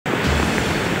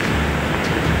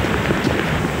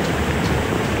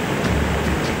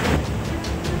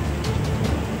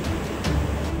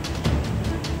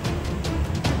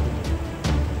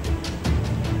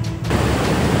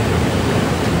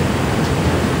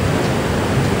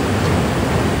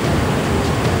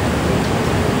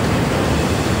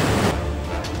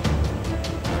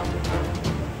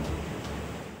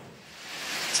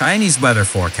Chinese weather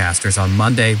forecasters on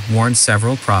Monday warned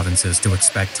several provinces to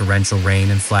expect torrential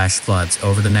rain and flash floods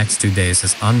over the next 2 days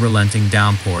as unrelenting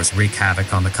downpours wreak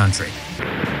havoc on the country.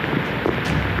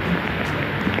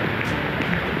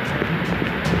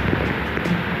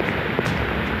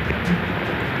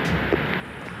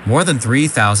 More than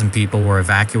 3,000 people were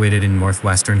evacuated in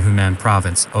northwestern Yunnan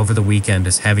province over the weekend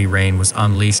as heavy rain was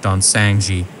unleashed on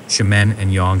Sangzhi, Ximen,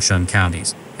 and Yangshan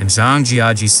counties, and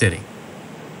Sangzhi city.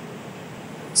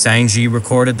 Sangzhi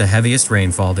recorded the heaviest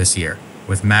rainfall this year,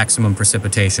 with maximum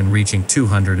precipitation reaching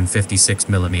 256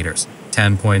 millimeters,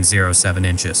 10.07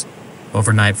 inches,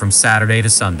 overnight from Saturday to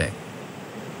Sunday.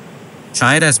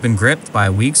 China has been gripped by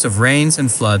weeks of rains and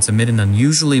floods amid an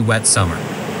unusually wet summer.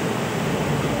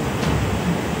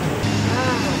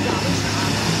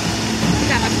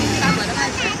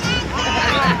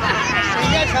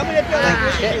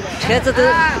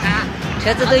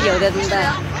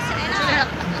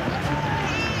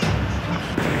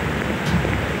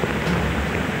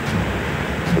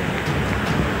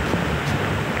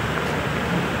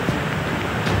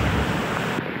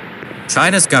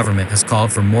 China's government has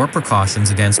called for more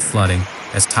precautions against flooding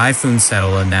as Typhoon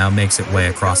now makes its way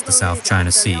across the South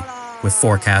China Sea, with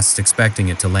forecasts expecting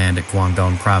it to land at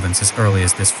Guangdong province as early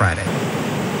as this Friday.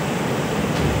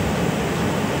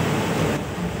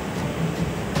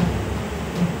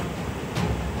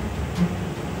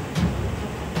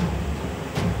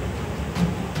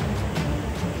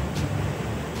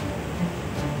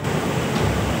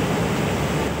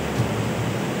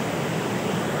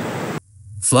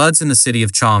 Floods in the city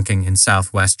of Chongqing in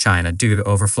southwest China due to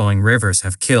overflowing rivers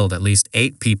have killed at least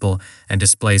 8 people and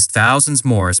displaced thousands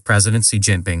more as President Xi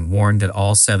Jinping warned that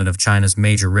all 7 of China's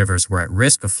major rivers were at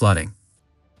risk of flooding.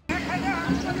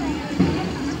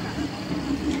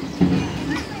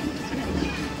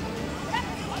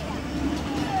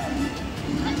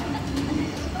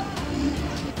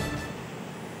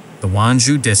 The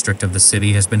Wanzhou district of the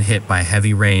city has been hit by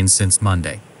heavy rains since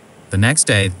Monday. The next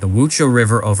day, the Wuqiu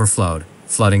River overflowed,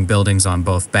 flooding buildings on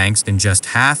both banks in just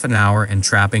half an hour and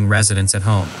trapping residents at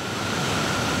home.